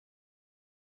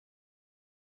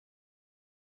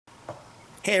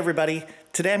Hey everybody,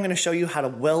 today I'm going to show you how to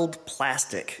weld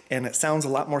plastic, and it sounds a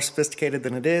lot more sophisticated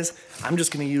than it is. I'm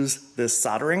just going to use this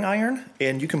soldering iron,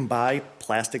 and you can buy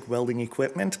plastic welding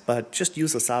equipment, but just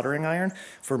use a soldering iron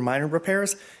for minor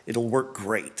repairs. It'll work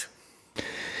great.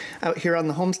 Out here on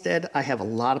the homestead, I have a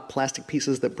lot of plastic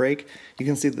pieces that break. You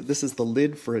can see that this is the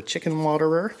lid for a chicken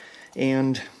waterer,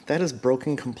 and that is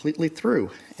broken completely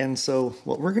through. And so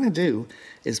what we're going to do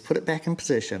is put it back in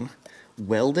position,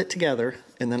 weld it together,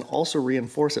 and then also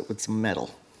reinforce it with some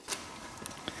metal.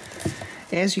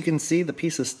 As you can see, the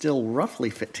pieces still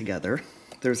roughly fit together.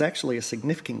 There's actually a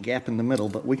significant gap in the middle,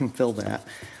 but we can fill that.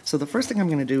 So the first thing I'm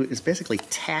going to do is basically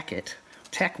tack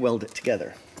weld it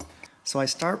together. So I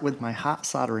start with my hot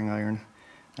soldering iron.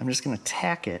 I'm just going to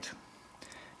tack it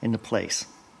into place.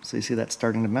 So you see that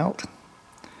starting to melt,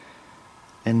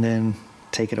 and then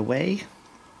take it away.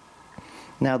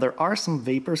 Now there are some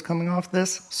vapors coming off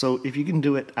this, so if you can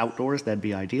do it outdoors, that'd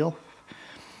be ideal.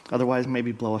 Otherwise,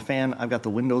 maybe blow a fan. I've got the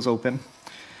windows open.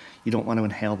 You don't want to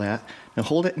inhale that. Now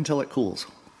hold it until it cools.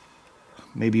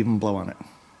 Maybe even blow on it.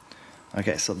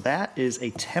 Okay, so that is a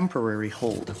temporary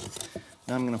hold.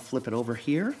 Now I'm going to flip it over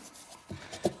here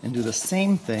and do the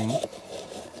same thing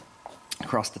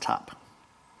across the top.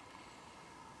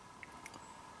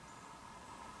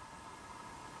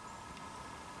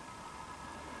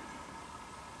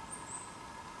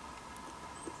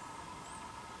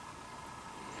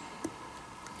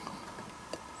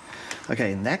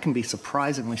 Okay, and that can be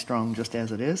surprisingly strong just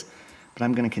as it is, but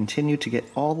I'm going to continue to get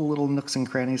all the little nooks and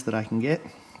crannies that I can get,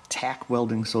 tack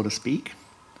welding so to speak.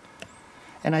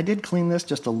 And I did clean this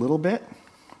just a little bit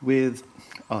with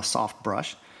a soft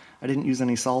brush. I didn't use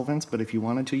any solvents, but if you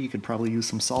wanted to, you could probably use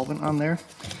some solvent on there.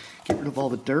 Get rid of all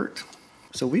the dirt.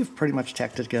 So we've pretty much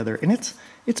tacked it together, and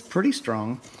it's pretty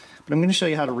strong, but I'm going to show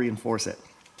you how to reinforce it.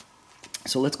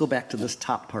 So let's go back to this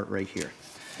top part right here.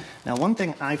 Now one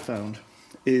thing I found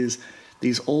is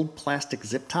these old plastic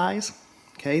zip ties.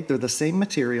 Okay, they're the same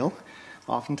material,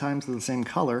 oftentimes they're the same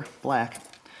color, black.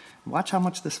 Watch how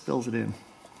much this fills it in.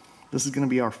 This is going to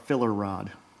be our filler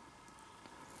rod.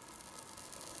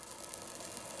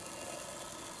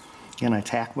 Again, I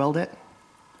tack weld it,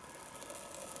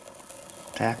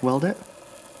 tack weld it.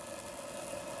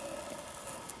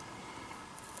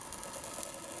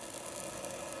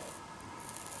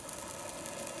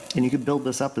 And you can build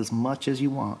this up as much as you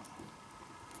want.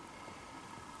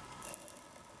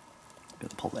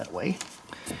 Gonna pull that away.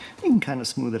 You can kind of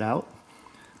smooth it out,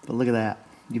 but look at that.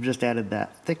 You've just added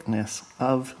that thickness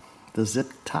of the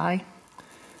zip tie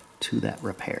to that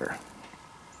repair.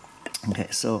 Okay,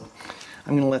 so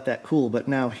I'm gonna let that cool, but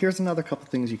now here's another couple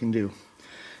things you can do.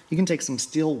 You can take some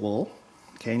steel wool,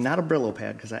 okay, not a Brillo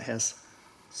pad because that has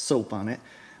soap on it,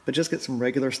 but just get some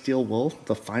regular steel wool,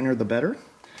 the finer the better,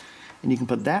 and you can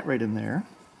put that right in there,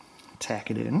 tack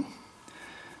it in.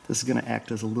 This is gonna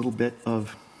act as a little bit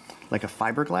of like a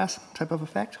fiberglass type of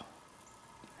effect.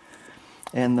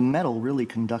 And the metal really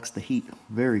conducts the heat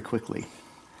very quickly.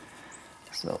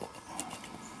 So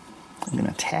I'm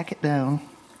gonna tack it down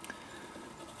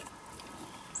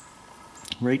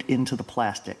right into the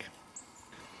plastic.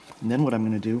 And then what I'm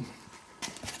gonna do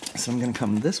is I'm gonna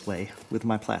come this way with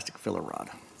my plastic filler rod.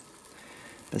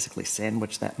 Basically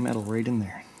sandwich that metal right in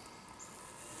there.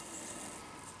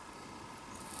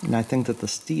 And I think that the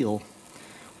steel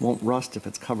won't rust if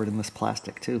it's covered in this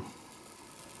plastic too.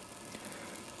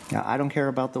 Now I don't care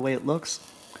about the way it looks,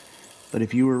 but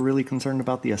if you were really concerned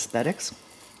about the aesthetics,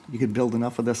 you could build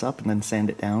enough of this up and then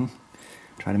sand it down,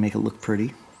 try to make it look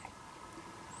pretty.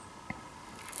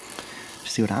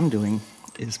 See, what I'm doing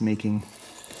is making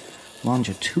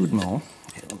longitudinal,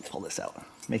 okay, let me pull this out,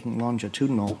 making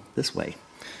longitudinal this way,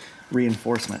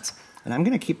 reinforcements. And I'm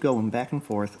gonna keep going back and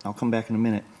forth. I'll come back in a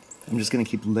minute. I'm just gonna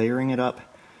keep layering it up,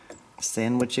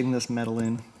 sandwiching this metal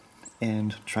in,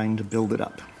 and trying to build it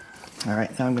up. All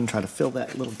right, now I'm going to try to fill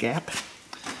that little gap.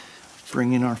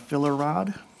 Bring in our filler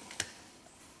rod.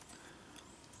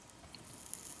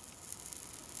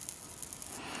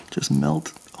 Just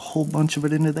melt a whole bunch of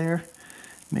it into there.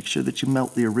 Make sure that you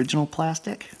melt the original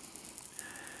plastic.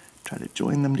 Try to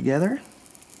join them together.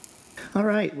 All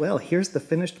right, well, here's the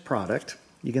finished product.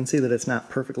 You can see that it's not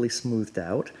perfectly smoothed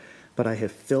out, but I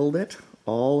have filled it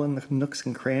all in the nooks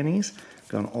and crannies,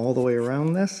 gone all the way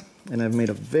around this, and I've made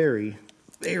a very,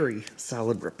 very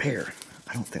solid repair.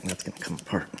 I don't think that's going to come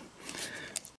apart.